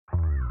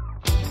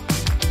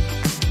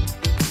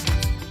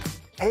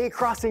Hey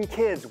Crossing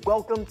kids,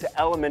 welcome to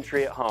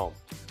Elementary at Home.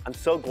 I'm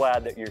so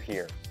glad that you're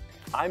here.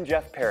 I'm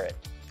Jeff Parrott.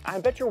 I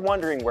bet you're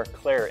wondering where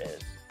Claire is.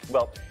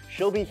 Well,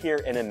 she'll be here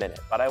in a minute,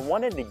 but I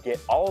wanted to get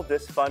all of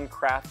this fun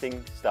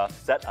crafting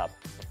stuff set up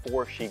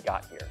before she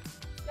got here.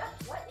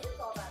 Jeff, what is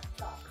all that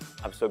stuff?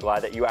 I'm so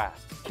glad that you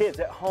asked.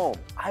 Kids at home,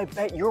 I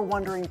bet you're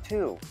wondering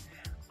too.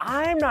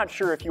 I'm not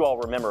sure if you all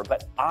remember,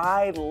 but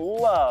I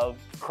love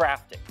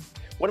crafting.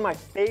 One of my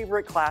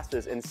favorite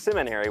classes in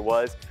seminary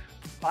was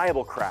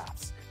Bible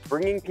crafts,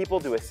 bringing people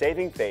to a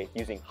saving faith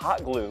using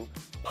hot glue,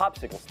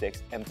 popsicle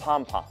sticks, and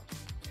pom-poms.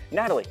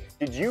 Natalie,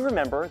 did you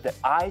remember that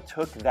I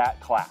took that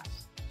class?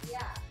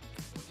 Yeah,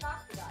 we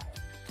talked about it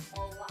a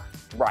lot.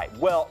 Right,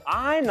 well,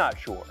 I'm not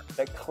sure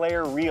that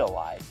Claire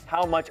realized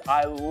how much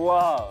I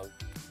love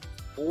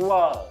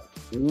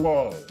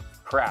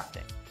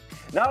crafting.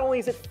 Not only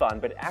is it fun,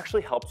 but it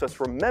actually helps us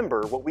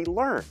remember what we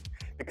learned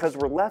because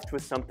we're left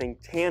with something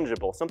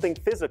tangible, something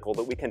physical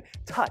that we can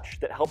touch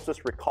that helps us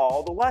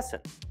recall the lesson.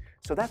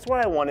 So that's what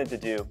I wanted to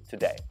do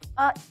today.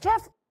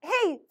 Jeff,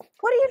 hey,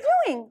 what are you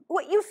doing?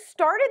 What, you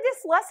started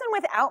this lesson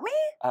without me?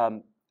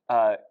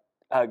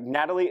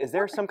 Natalie, is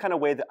there some kind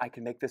of way that I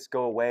can make this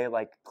go away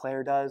like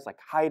Claire does? Like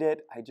hide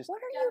it? What are Jeff,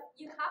 you?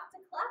 you have to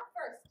clap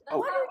first. That's how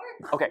it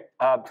works. Okay,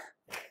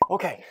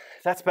 okay,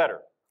 that's better.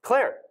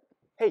 Claire,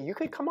 hey, you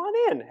could come on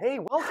in. Hey,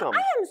 welcome.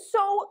 I am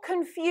so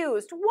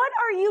confused. What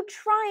are you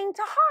trying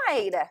to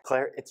hide?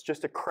 Claire, it's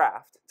just a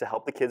craft to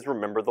help the kids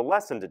remember the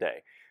lesson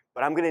today.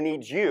 But I'm gonna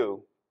need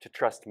you to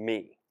trust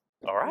me,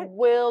 all right?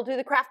 We'll do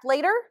the craft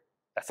later.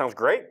 That sounds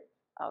great.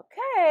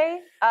 Okay.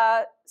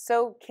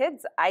 So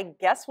kids, I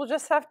guess we'll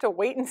just have to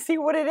wait and see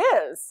what it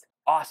is.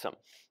 Awesome.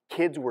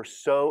 Kids, we're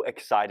so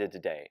excited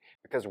today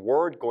because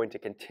we're going to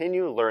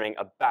continue learning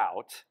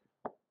about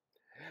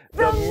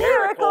The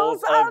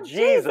miracles of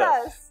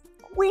Jesus.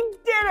 We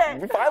did it!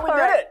 We finally All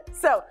did right. it!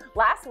 So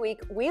last week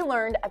we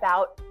learned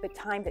about the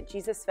time that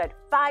Jesus fed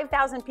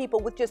 5,000 people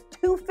with just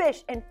 2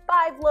 fish and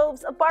 5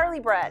 loaves of barley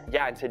bread.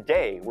 Yeah, and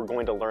today we're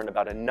going to learn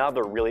about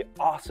another really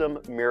awesome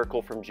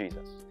miracle from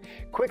Jesus.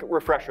 Quick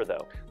refresher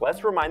though,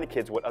 let's remind the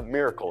kids what a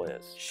miracle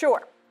is.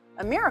 Sure.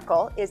 A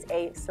miracle is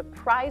a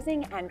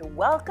surprising and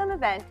welcome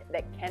event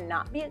that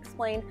cannot be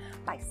explained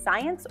by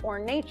science or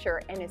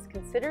nature and is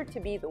considered to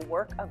be the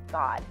work of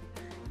God.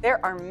 There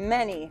are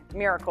many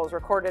miracles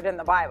recorded in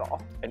the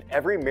Bible. And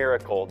every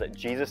miracle that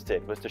Jesus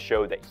did was to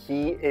show that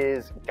he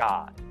is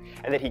God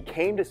and that he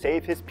came to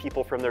save his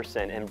people from their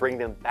sin and bring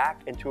them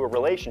back into a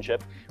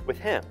relationship with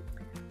him.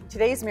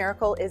 Today's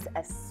miracle is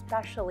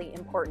especially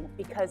important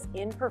because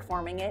in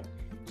performing it,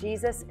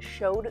 Jesus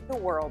showed the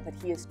world that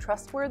he is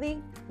trustworthy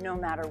no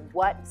matter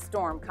what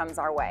storm comes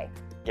our way.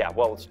 Yeah,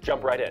 well, let's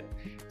jump right in.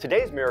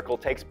 Today's miracle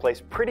takes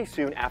place pretty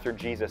soon after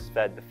Jesus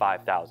fed the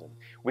 5,000.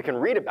 We can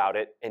read about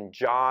it in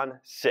John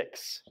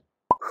 6.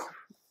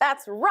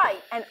 That's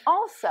right, and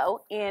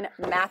also in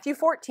Matthew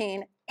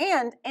 14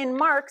 and in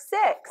Mark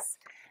 6.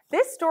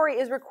 This story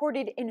is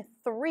recorded in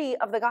 3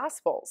 of the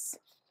Gospels.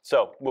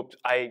 So, whoops,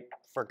 I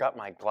forgot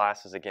my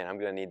glasses again. I'm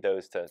going to need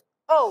those to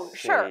Oh, see.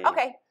 sure,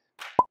 okay.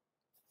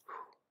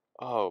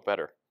 Oh,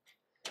 better.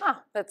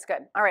 Ah, that's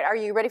good. All right, are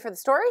you ready for the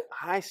story?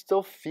 I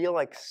still feel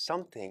like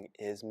something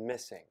is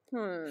missing.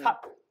 Ha.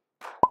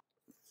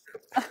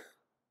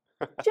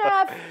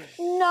 Jeff,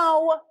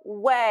 no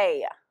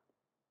way.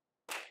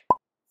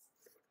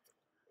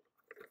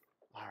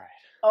 All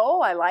right. Oh,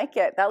 I like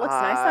it. That looks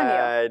nice on you.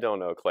 I don't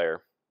know,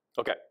 Claire.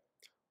 Okay,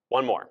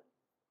 one more.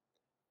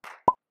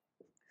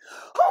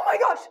 Oh my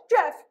gosh,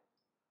 Jeff!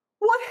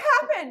 What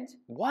happened?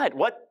 What?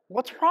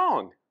 What's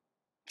wrong?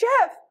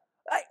 Jeff,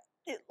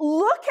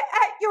 look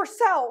at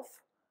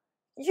yourself.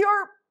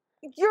 You're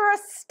a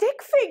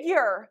stick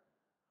figure.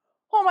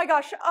 Oh my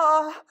gosh,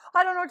 I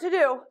don't know what to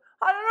do.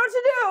 I don't know what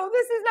to do.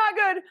 This is not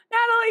good.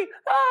 Natalie,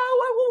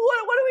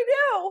 what do we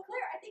do?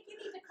 Claire, I think you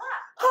need to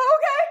clap. Oh,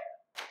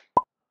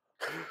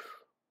 okay.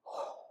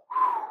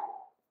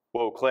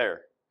 Whoa,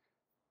 Claire,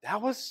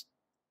 that was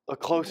a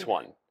close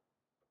one.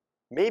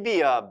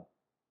 Maybe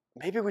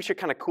we should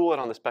kind of cool it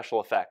on the special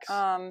effects.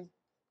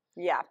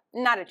 Yeah,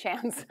 not a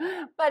chance.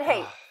 But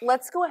hey,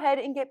 let's go ahead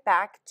and get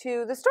back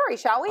to the story,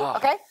 shall we?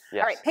 Okay?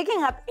 Yes. All right,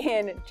 picking up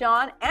in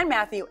John and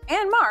Matthew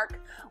and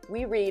Mark,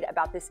 we read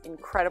about this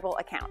incredible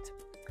account.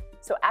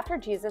 So after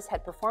Jesus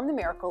had performed the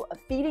miracle of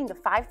feeding the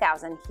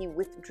 5,000, he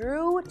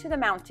withdrew to the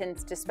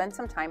mountains to spend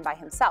some time by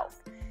himself.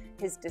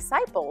 His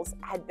disciples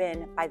had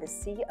been by the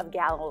Sea of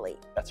Galilee.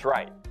 That's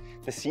right.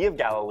 The Sea of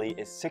Galilee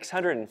is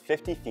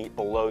 650 feet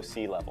below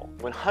sea level,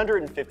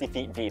 150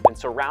 feet deep, and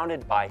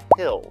surrounded by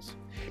hills.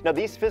 Now,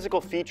 these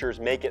physical features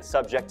make it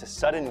subject to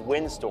sudden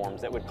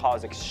windstorms that would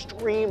cause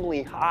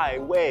extremely high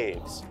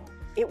waves.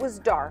 It was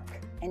dark,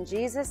 and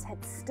Jesus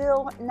had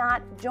still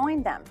not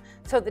joined them.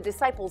 So the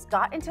disciples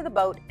got into the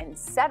boat and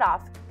set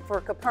off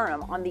for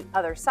Capernaum on the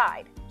other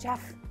side.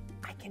 Jeff,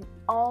 I can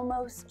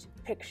almost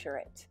picture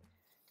it.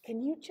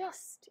 Can you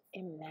just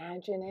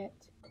imagine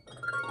it?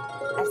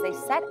 As they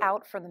set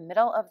out for the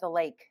middle of the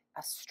lake,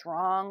 a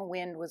strong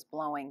wind was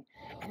blowing,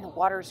 and the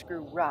waters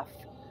grew rough.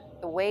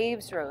 The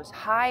waves rose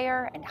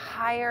higher and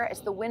higher as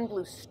the wind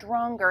blew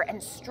stronger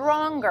and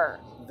stronger.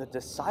 The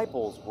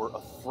disciples were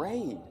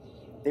afraid.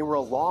 They were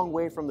a long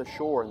way from the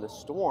shore and the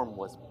storm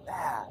was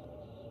bad.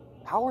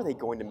 How are they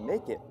going to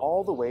make it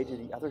all the way to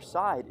the other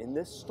side in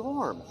this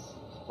storm?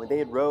 When they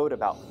had rowed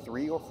about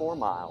 3 or 4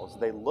 miles,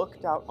 they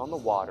looked out on the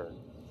water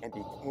and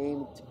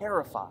became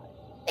terrified.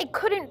 They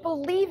couldn't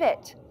believe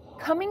it.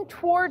 Coming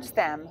towards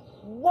them,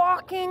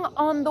 walking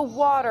on the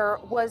water,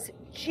 was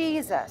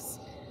Jesus.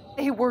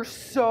 They were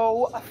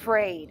so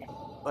afraid.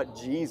 But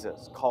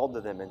Jesus called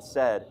to them and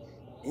said,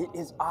 "It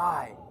is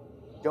I.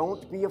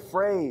 Don't be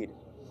afraid."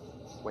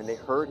 When they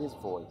heard his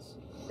voice,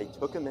 they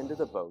took him into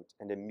the boat,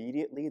 and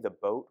immediately the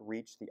boat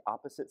reached the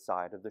opposite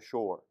side of the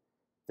shore.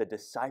 The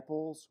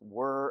disciples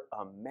were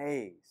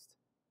amazed.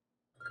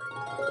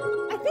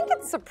 I think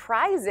it's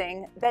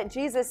surprising that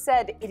Jesus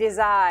said, "It is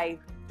I.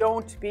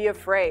 Don't be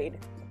afraid."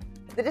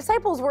 The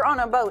disciples were on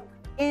a boat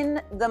in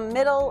the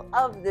middle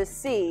of the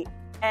sea,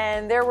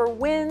 and there were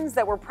winds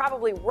that were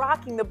probably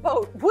rocking the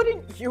boat.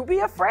 Wouldn't you be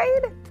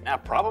afraid? Now,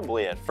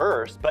 probably at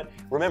first, but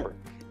remember,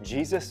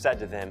 Jesus said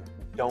to them,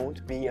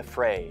 "Don't be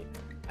afraid."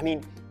 I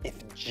mean,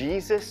 if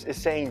Jesus is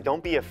saying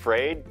don't be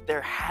afraid,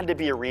 there had to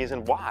be a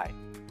reason why.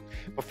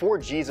 Before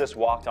Jesus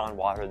walked on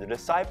water, the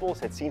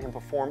disciples had seen him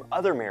perform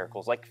other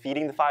miracles like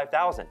feeding the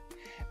 5,000.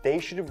 They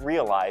should have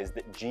realized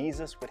that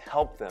Jesus would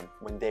help them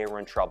when they were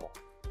in trouble.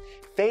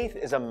 Faith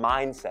is a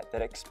mindset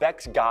that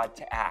expects God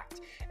to act,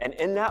 and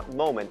in that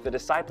moment, the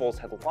disciples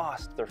had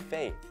lost their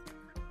faith.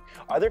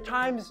 Are there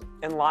times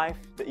in life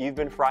that you've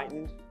been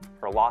frightened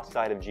or lost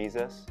sight of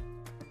Jesus?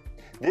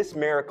 This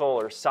miracle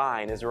or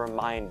sign is a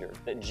reminder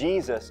that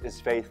Jesus is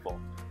faithful,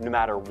 no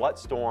matter what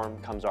storm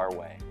comes our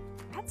way.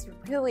 That's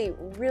really,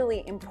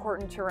 really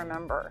important to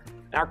remember.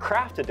 And our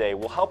craft today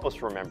will help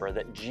us remember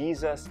that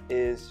Jesus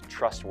is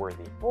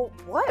trustworthy. Well,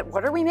 what?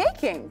 What are we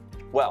making?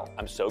 Well,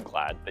 I'm so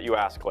glad that you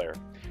asked, Claire.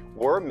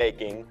 We're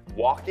making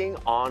walking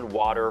on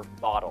water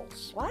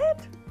bottles.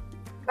 What?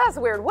 That's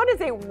weird. What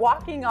is a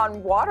walking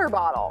on water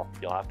bottle?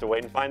 You'll have to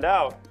wait and find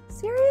out.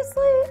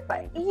 Seriously?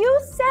 But you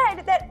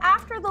said that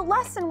after the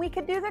lesson we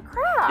could do the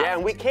craft. Yeah,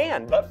 and we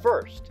can, but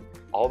first,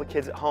 all the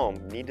kids at home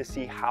need to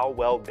see how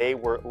well they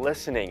were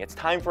listening. It's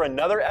time for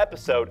another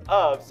episode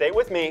of, say it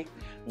with me,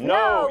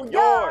 Know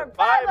Your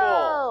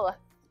Bible.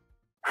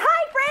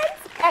 Hi, friends,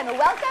 and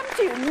welcome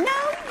to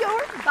Know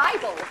Your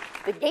Bible,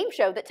 the game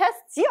show that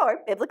tests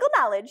your biblical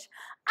knowledge.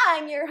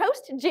 I'm your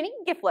host, Ginny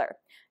Giffler.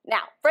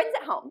 Now, friends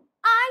at home,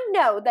 I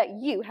know that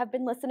you have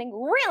been listening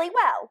really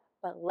well,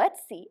 but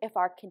let's see if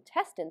our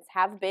contestants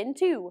have been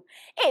too.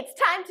 It's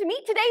time to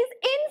meet today's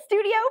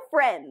in-studio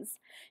friends.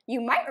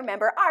 You might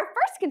remember our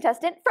first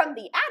contestant from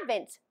the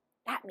Advent,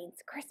 that means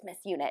Christmas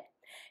unit.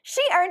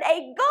 She earned a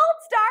gold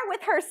star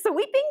with her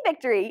sweeping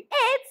victory.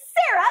 It's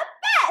Sarah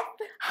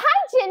Beth!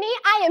 Hi, Ginny.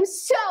 I am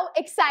so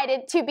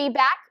excited to be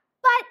back,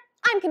 but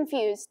I'm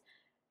confused.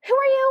 Who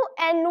are you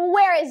and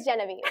where is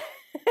Genevieve?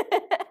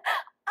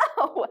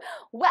 Oh,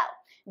 well,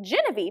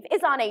 Genevieve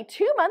is on a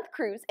 2-month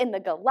cruise in the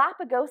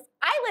Galapagos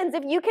Islands,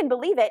 if you can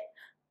believe it.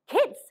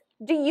 Kids,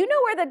 do you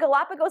know where the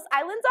Galapagos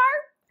Islands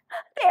are?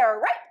 They're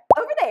right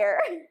over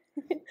there.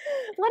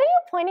 What are you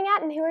pointing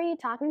at and who are you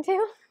talking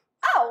to?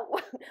 Oh,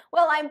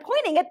 well, I'm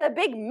pointing at the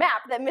big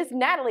map that Miss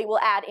Natalie will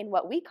add in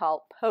what we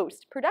call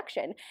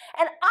post-production.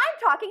 And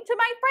I'm talking to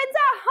my friends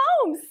at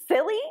home,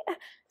 silly.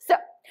 So,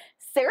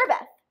 Sarah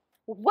Beth,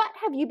 what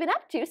have you been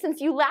up to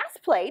since you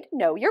last played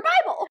Know Your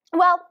Bible?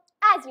 Well,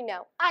 as you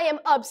know, I am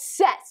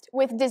obsessed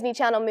with Disney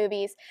Channel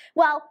movies.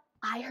 Well,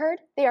 I heard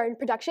they are in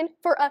production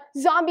for a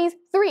Zombies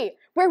 3,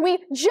 where we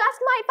just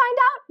might find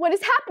out what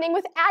is happening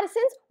with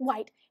Addison's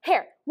white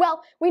hair.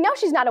 Well, we know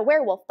she's not a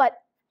werewolf, but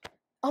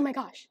oh my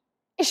gosh,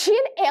 is she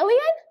an alien?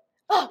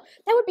 Oh,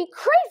 that would be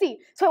crazy.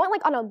 So I went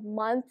like on a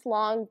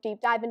month-long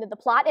deep dive into the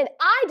plot, and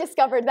I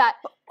discovered that,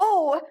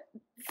 Oh,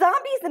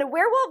 zombies and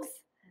werewolves?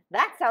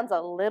 That sounds a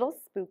little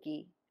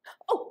spooky.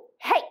 Oh,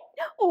 hey,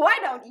 why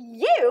don't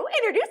you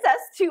introduce us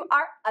to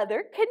our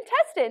other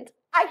contestant?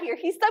 I hear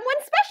he's someone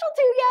special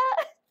to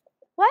ya.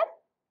 what?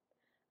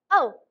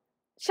 Oh,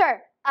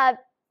 sure.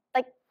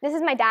 Like, this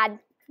is my dad,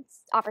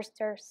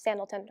 Officer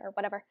Sandleton, or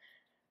whatever.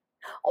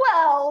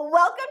 Well,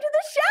 welcome to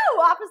the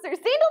show, Officer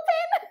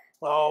Sandleton.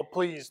 Oh,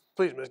 please,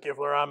 Miss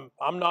Giffler.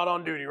 I'm not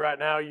on duty right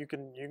now. You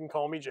can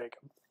call me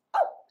Jacob.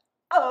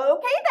 Oh,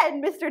 okay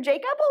then, Mr.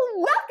 Jacob.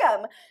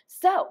 Welcome.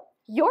 So,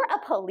 you're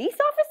a police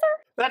officer?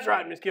 That's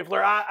right, Miss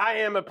Giffler. I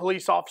am a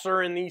police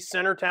officer in the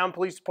Centertown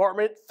Police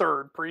Department,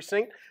 3rd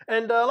Precinct.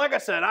 And like I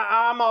said,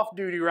 I'm off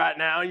duty right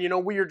now. And, you know,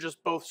 we are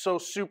just both so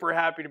super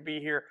happy to be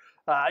here.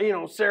 You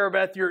know, Sarah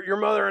Beth, your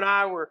mother and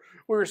I we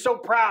were so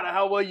proud of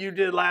how well you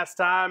did last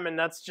time. And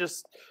that's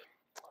just,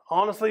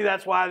 honestly,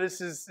 that's why this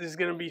is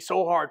going to be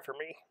so hard for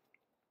me.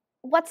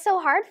 What's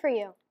so hard for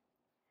you?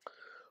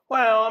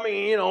 Well, I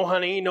mean, you know,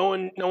 honey,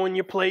 knowing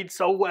you played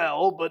so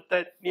well, but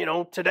that, you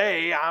know,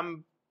 today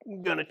I'm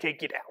gonna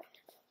take you down.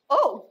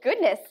 Oh,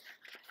 goodness.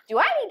 Do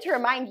I need to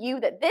remind you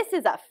that this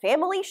is a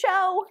family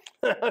show?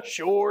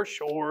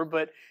 Sure,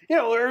 but, you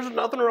know, there's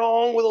nothing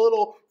wrong with a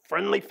little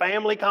friendly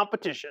family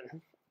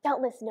competition.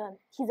 Don't listen to him.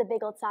 He's a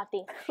big old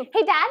softy.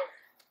 Hey, Dad,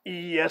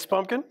 Yes,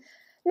 Pumpkin?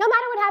 no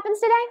matter what happens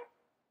today,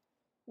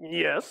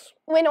 Yes.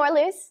 win or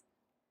lose,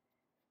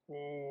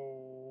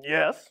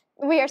 Yes.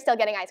 we are still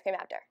getting ice cream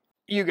after.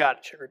 You got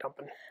it, Sugar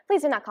Dumpling.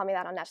 Please do not call me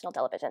that on national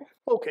television.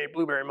 Okay,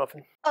 Blueberry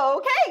Muffin.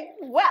 Okay,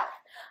 well,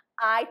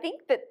 I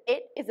think that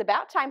it is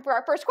about time for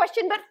our first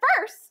question, but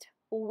first,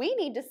 we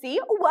need to see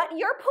what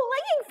you're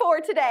playing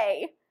for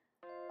today.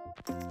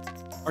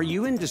 Are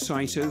you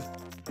indecisive?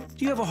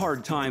 Do you have a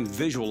hard time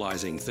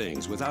visualizing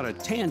things without a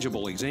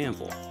tangible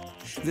example?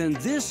 Then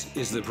this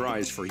is the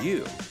prize for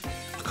you.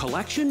 A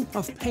collection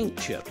of paint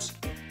chips.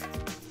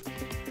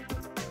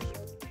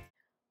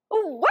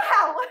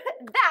 Wow,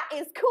 that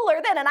is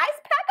cooler than an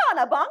ice pack on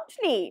a bonked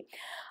knee.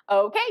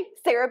 Okay,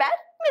 Sarah Beth,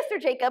 Mr.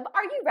 Jacob,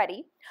 are you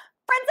ready?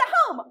 Friends at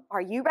home,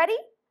 are you ready?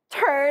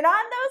 Turn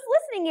on those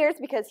listening ears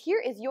because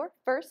here is your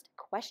first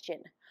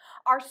question.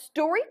 Our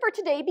story for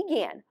today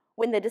began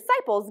when the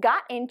disciples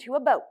got into a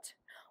boat.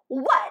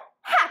 What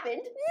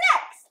happened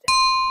next?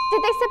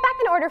 Did they sit back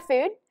and order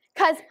food?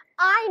 Because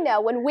I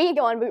know when we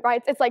go on boot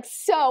rides, it's like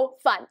so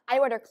fun. I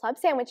order club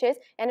sandwiches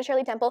and a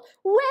Shirley Temple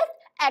with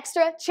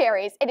extra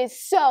cherries. It is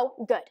so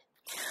good.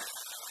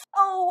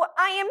 Oh,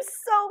 I am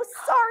so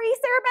sorry,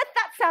 Sarah Beth.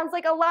 That sounds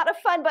like a lot of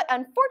fun, but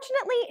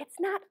unfortunately, it's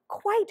not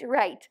quite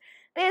right.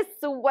 This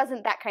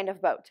wasn't that kind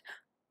of boat.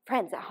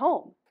 Friends at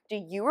home, do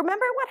you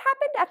remember what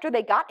happened after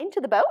they got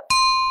into the boat?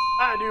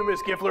 I do,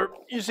 Miss Giffler.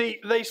 You see,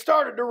 they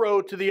started to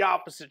row to the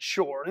opposite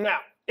shore. Now,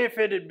 if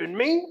it had been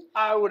me,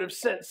 I would have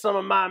sent some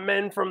of my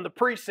men from the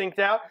precinct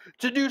out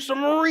to do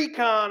some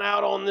recon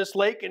out on this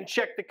lake and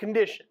check the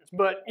conditions.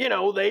 But,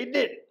 they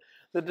didn't.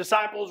 The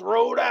disciples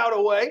rowed out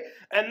away,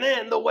 and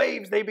then the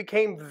waves, they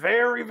became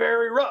very,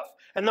 very rough,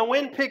 and the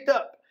wind picked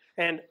up.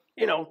 And,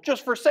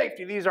 just for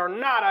safety, these are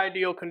not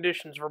ideal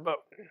conditions for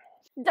boating.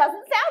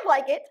 Doesn't sound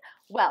like it.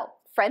 Well,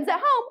 friends at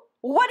home,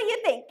 what do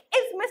you think?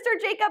 Is Mr.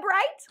 Jacob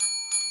right?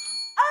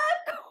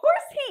 Of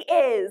course he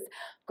is.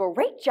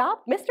 Great job,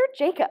 Mr.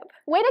 Jacob.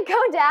 Way to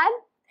go, Dad.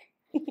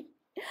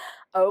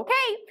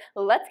 Okay,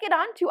 let's get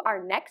on to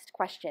our next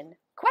question.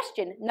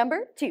 Question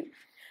number 2.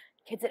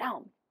 Kids at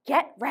home,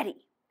 get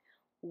ready.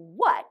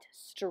 What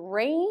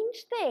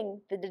strange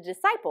thing did the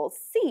disciples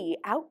see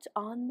out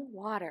on the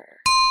water?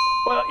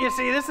 Well, you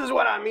see, this is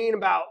what I mean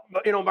about,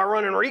 by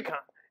running recon.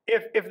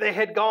 If they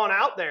had gone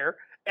out there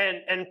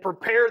and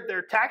prepared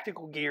their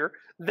tactical gear,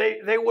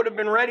 they would have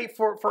been ready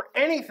for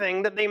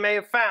anything that they may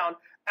have found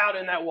out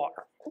in that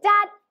water.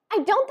 Dad,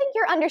 I don't think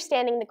you're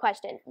understanding the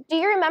question. Do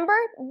you remember?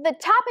 The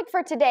topic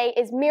for today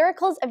is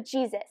miracles of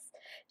Jesus.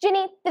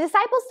 Ginny, the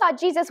disciples saw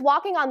Jesus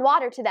walking on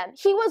water to them.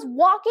 He was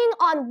walking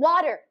on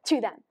water to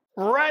them.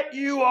 Right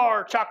you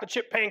are, chocolate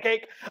chip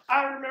pancake.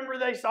 I remember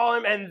they saw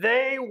him and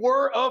they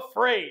were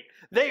afraid.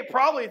 They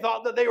probably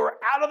thought that they were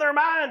out of their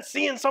minds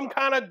seeing some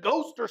kind of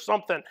ghost or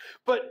something.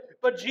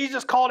 But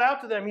Jesus called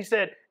out to them. He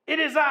said, "It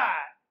is I.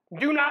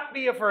 Do not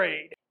be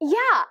afraid."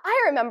 Yeah,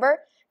 I remember.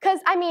 Because,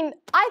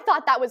 I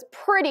thought that was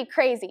pretty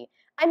crazy.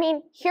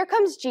 Here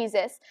comes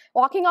Jesus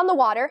walking on the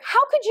water.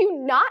 How could you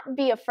not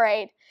be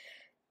afraid?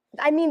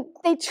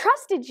 They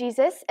trusted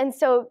Jesus, and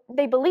so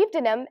they believed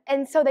in him,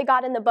 and so they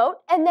got in the boat,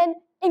 and then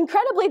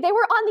incredibly, they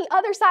were on the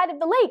other side of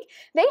the lake.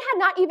 They had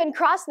not even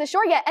crossed the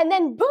shore yet, and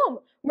then boom,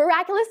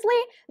 miraculously,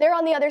 they're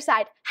on the other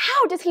side.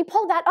 How does he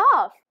pull that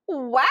off?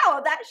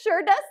 Wow, that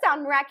sure does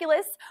sound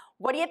miraculous.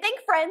 What do you think,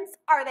 friends?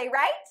 Are they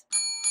right?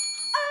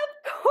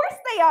 Of course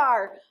they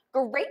are.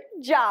 Great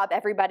job,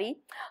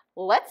 everybody.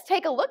 Let's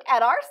take a look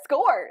at our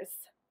scores.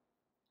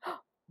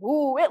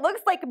 Ooh, it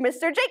looks like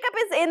Mr. Jacob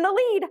is in the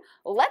lead.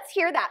 Let's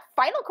hear that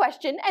final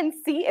question and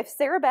see if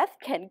Sarah Beth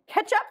can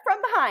catch up from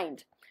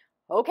behind.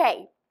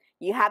 Okay,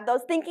 you have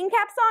those thinking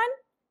caps on?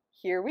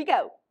 Here we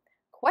go.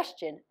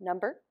 Question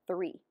number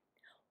 3.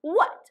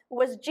 What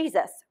was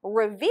Jesus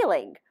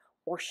revealing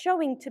or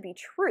showing to be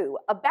true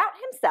about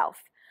himself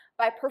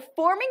by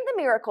performing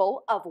the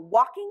miracle of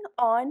walking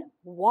on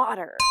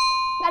water?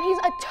 That he's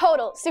a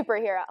total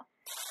superhero.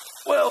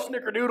 Well,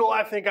 Snickerdoodle,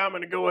 I think I'm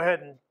going to go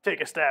ahead and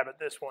take a stab at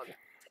this one.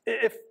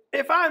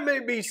 If I may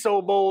be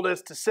so bold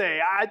as to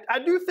say, I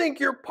do think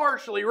you're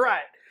partially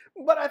right,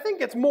 but I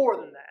think it's more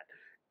than that.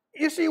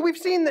 You see, we've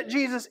seen that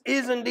Jesus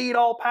is indeed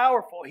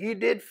all-powerful. He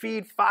did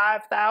feed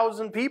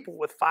 5,000 people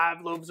with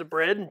 5 loaves of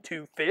bread and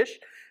 2 fish.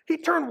 He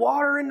turned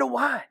water into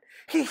wine.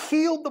 He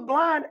healed the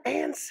blind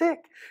and sick.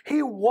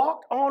 He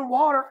walked on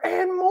water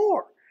and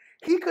more.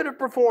 He could have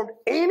performed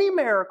any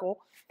miracle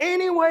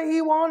any way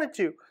he wanted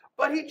to,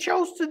 but he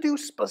chose to do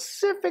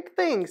specific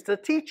things to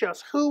teach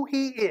us who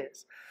he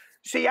is.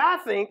 See, I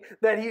think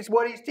that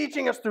what he's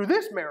teaching us through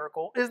this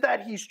miracle is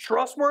that he's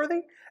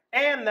trustworthy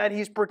and that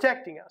he's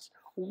protecting us.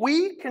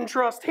 We can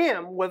trust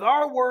him with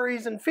our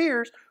worries and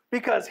fears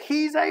because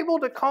he's able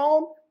to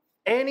calm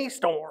any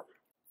storm.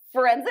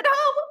 Friends at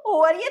home,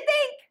 what do you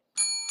think?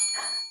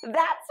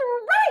 That's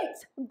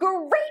right!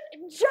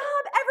 Great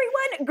job,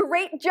 everyone!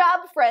 Great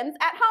job, friends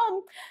at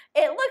home.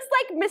 It looks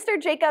like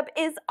Mr. Jacob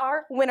is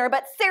our winner,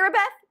 but Sarah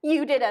Beth,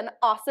 you did an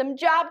awesome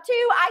job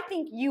too. I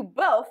think you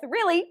both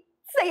really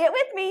Say it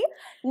with me.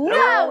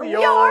 Know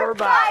your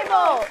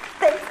Bible.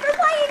 Thanks for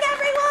playing,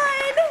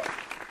 everyone.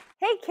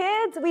 Hey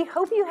kids, we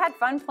hope you had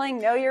fun playing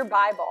Know Your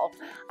Bible.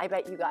 I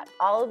bet you got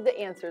all of the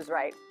answers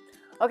right.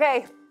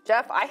 Okay,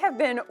 Jeff, I have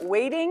been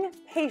waiting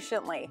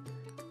patiently.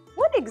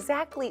 What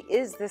exactly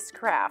is this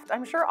craft?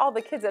 I'm sure all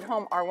the kids at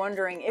home are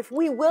wondering if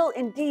we will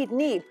indeed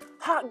need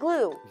hot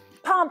glue,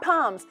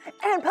 pom-poms,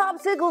 and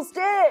popsicle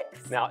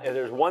sticks. Now, if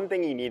there's one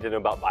thing you need to know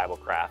about Bible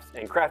crafts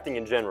and crafting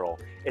in general,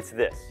 it's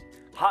this.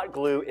 Hot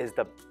glue is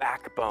the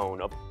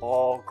backbone of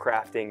all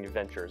crafting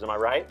ventures. Am I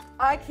right?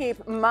 I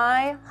keep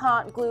my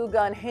hot glue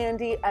gun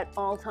handy at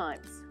all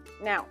times.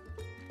 Now,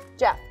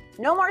 Jeff,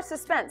 no more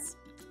suspense.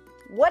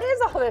 What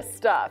is all this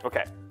stuff?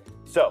 Okay,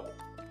 so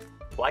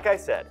like I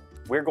said,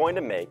 we're going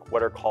to make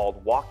what are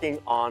called walking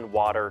on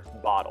water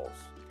bottles.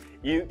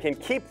 You can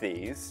keep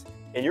these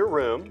in your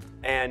room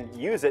and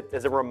use it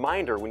as a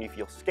reminder when you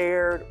feel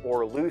scared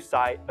or lose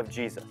sight of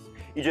Jesus.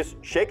 You just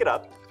shake it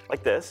up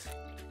like this,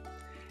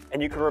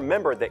 and you can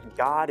remember that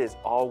God is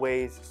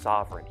always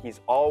sovereign.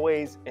 He's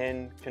always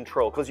in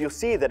control, because you'll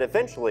see that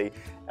eventually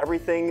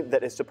everything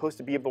that is supposed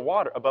to be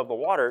above the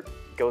water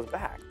goes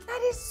back.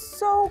 That is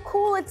so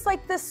cool. It's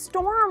like the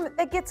storm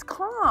that gets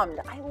calmed.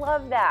 I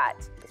love that.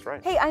 That's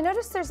right. Hey, I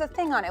noticed there's a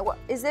thing on it. What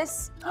is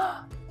this?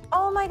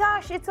 Oh my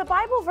gosh, it's a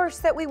Bible verse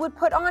that we would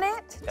put on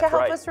it to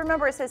help us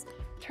remember. It says,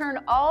 turn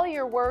all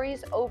your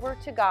worries over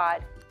to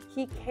God.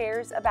 He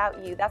cares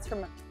about you. That's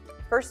from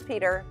 1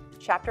 Peter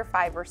chapter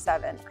 5, verse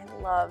 7.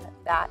 I love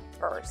that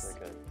verse.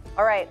 Very good.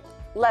 All right,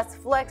 let's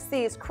flex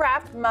these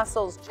craft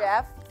muscles,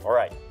 Jeff. All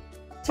right.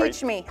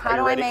 Teach me, how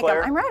do I make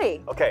them? I'm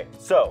ready. Okay,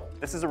 so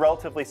this is a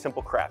relatively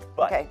simple craft,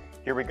 but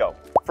here we go.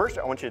 First,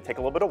 I want you to take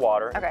a little bit of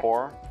water and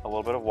pour a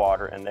little bit of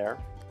water in there.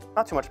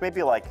 Not too much,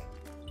 maybe like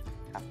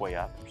halfway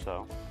up or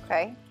so.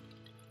 Okay.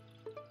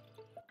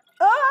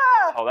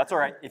 Ah! Oh, that's all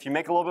right. If you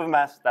make a little bit of a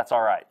mess, that's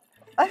all right.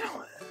 I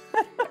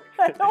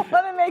don't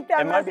want to make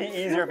that It mess might be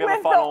easier if you with have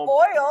a funnel,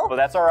 the oil. but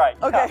that's all right.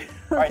 Okay.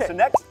 All right, so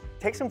next,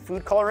 take some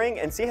food coloring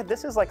and see,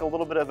 this is like a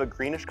little bit of a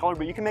greenish color,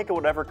 but you can make it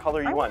whatever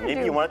color you want.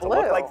 Maybe you want it to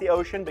look like the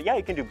ocean, but yeah,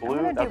 you can do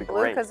blue. That'd be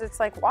blue great. because it's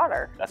like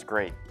water. That's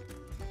great.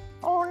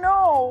 Oh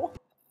no,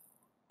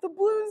 the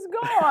blue's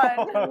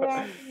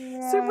gone.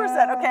 Super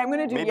sad. Okay, I'm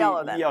gonna do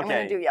yellow then. Yeah, okay. I'm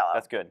gonna do yellow.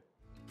 That's good.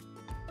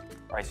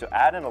 All right, so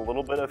add in a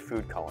little bit of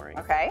food coloring.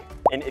 Okay.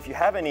 And if you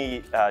have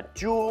any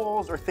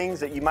jewels or things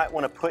that you might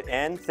want to put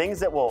in, things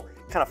that will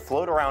kind of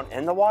float around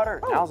in the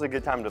water, now's a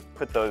good time to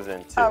put those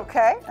in too.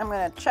 Okay, I'm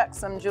gonna chuck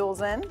some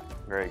jewels in.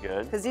 Very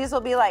good. Because these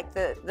will be like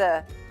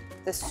the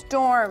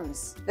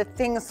storms, the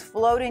things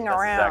floating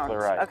around. Exactly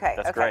right. Okay,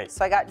 That's great.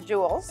 So I got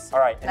jewels. All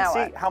right, and now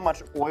see how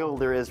much oil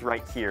there is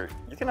right here.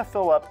 You're gonna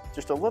fill up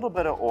just a little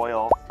bit of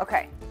oil.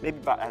 Okay. Maybe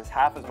about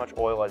half as much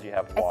oil as you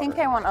have water. I think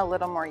I want a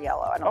little more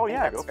yellow. I don't think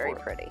that's go very for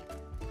it. pretty.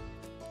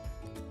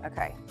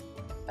 Okay.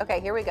 Okay,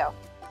 here we go.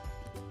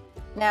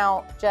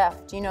 Now,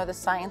 Jeff, do you know the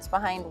science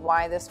behind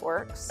why this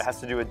works? It has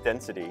to do with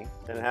density,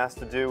 and it has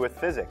to do with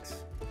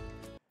physics.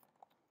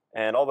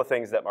 And all the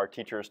things that our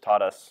teachers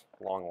taught us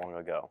long, long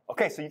ago.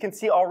 Okay, so you can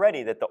see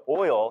already that the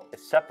oil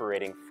is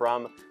separating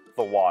from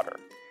the water.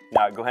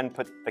 Now go ahead and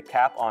put the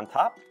cap on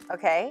top.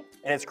 Okay.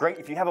 And it's great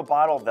if you have a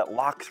bottle that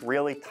locks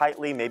really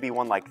tightly, maybe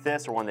one like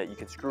this or one that you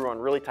can screw on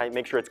really tight,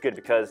 make sure it's good,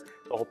 because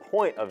the whole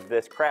point of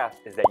this craft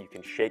is that you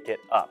can shake it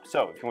up.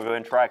 So if you want to go ahead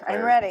and try, Claire.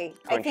 I'm ready.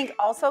 I think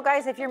also,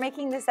 guys, if you're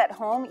making this at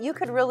home, you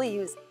could really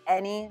use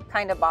any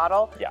kind of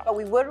bottle. Yeah. But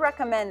we would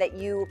recommend that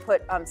you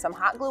put some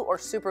hot glue or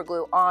super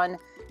glue on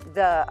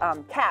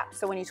the cap,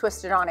 so when you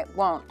twist it on, it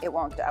won't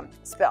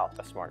spill.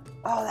 That's smart.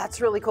 Oh, that's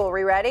really cool. Are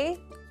we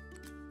ready?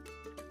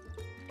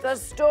 The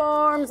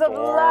storms of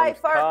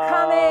life are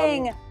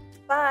coming,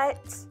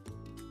 but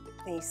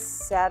they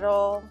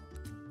settle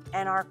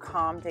and are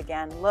calmed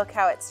again. Look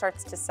how it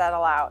starts to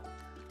settle out.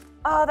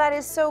 Oh, that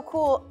is so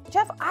cool.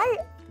 Jeff, I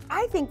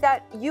think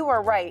that you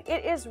are right.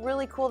 It is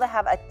really cool to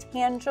have a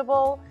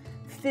tangible,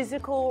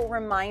 physical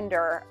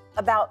reminder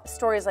about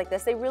stories like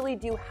this. They really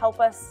do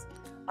help us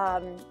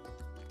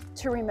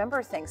to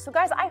remember things. So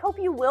guys, I hope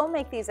you will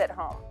make these at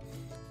home.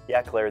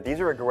 Yeah, Claire, these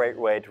are a great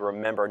way to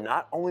remember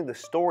not only the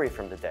story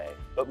from the day,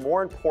 but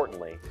more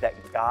importantly, that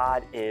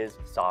God is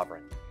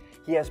sovereign.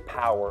 He has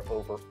power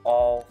over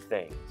all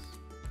things.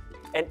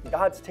 And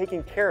God's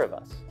taking care of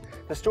us.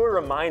 The story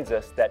reminds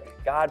us that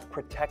God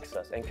protects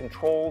us and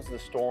controls the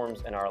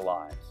storms in our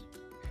lives.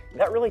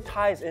 That really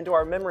ties into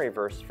our memory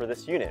verse for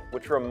this unit,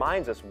 which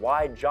reminds us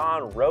why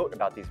John wrote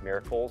about these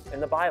miracles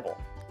in the Bible.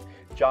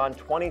 John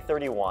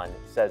 20:31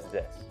 says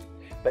this,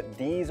 "But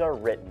these are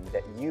written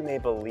that you may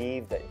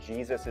believe that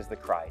Jesus is the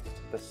Christ,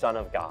 the Son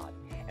of God,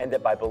 and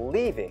that by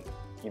believing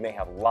you may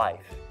have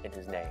life in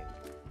his name."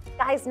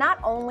 Guys, not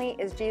only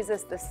is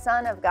Jesus the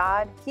Son of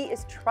God, he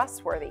is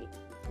trustworthy.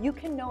 You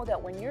can know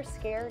that when you're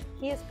scared,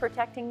 he is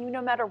protecting you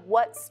no matter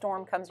what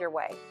storm comes your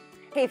way.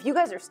 Hey, if you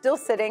guys are still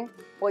sitting,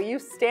 will you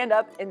stand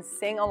up and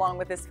sing along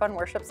with this fun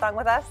worship song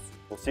with us?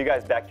 We'll see you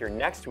guys back here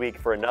next week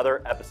for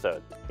another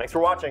episode. Thanks for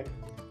watching.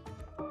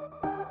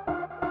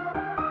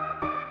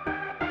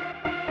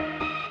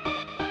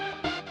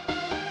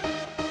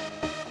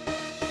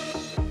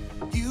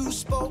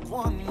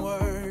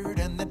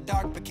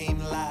 dark became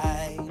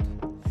light.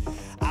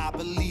 I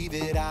believe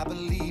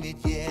it,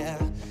 yeah.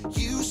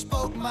 You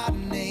spoke my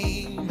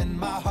name and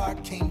my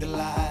heart came to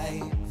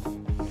life.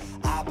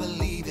 I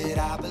believe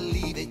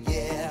it,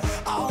 yeah.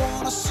 I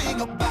wanna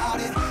sing about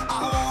it,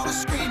 I wanna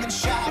scream and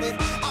shout it.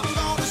 I'm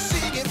gonna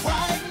sing it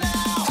right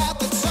now. At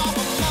the top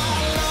of my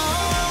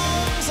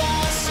lungs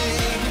I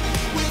sing,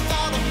 with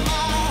all of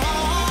my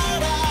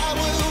heart I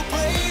will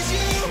praise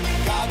you.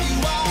 God, you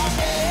are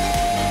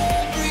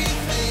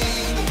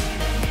everything.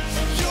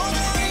 You're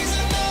the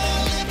reason I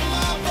lift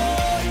my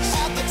voice.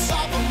 At the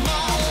top of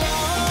my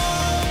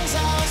lungs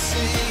I'll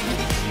sing,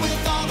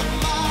 with all of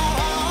my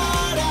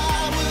heart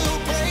I will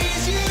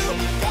praise you.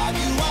 God,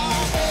 you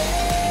are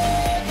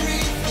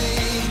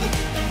everything.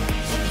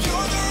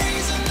 You're the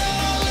reason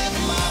I lift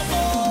my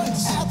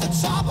voice. At the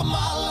top of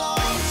my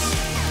lungs.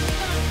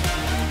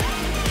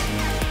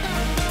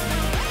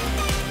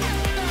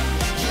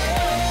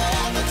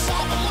 Yeah, at the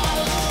top of my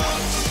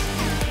lungs.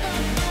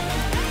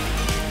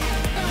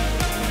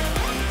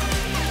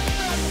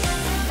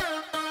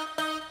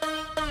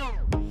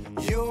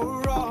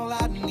 You're all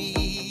I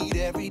need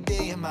every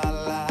day in my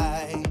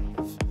life.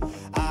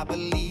 I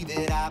believe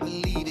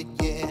it,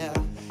 yeah.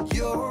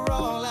 You're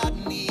all I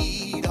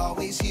need,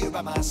 always here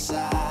by my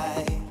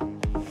side.